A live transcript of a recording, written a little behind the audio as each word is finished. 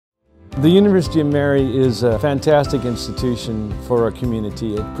The University of Mary is a fantastic institution for our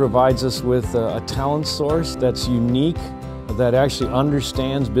community. It provides us with a talent source that's unique, that actually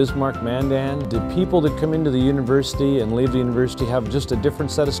understands Bismarck-Mandan. The people that come into the university and leave the university have just a different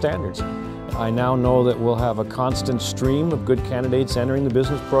set of standards. I now know that we'll have a constant stream of good candidates entering the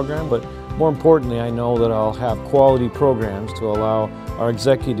business program, but more importantly, I know that I'll have quality programs to allow our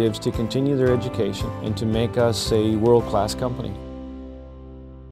executives to continue their education and to make us a world-class company.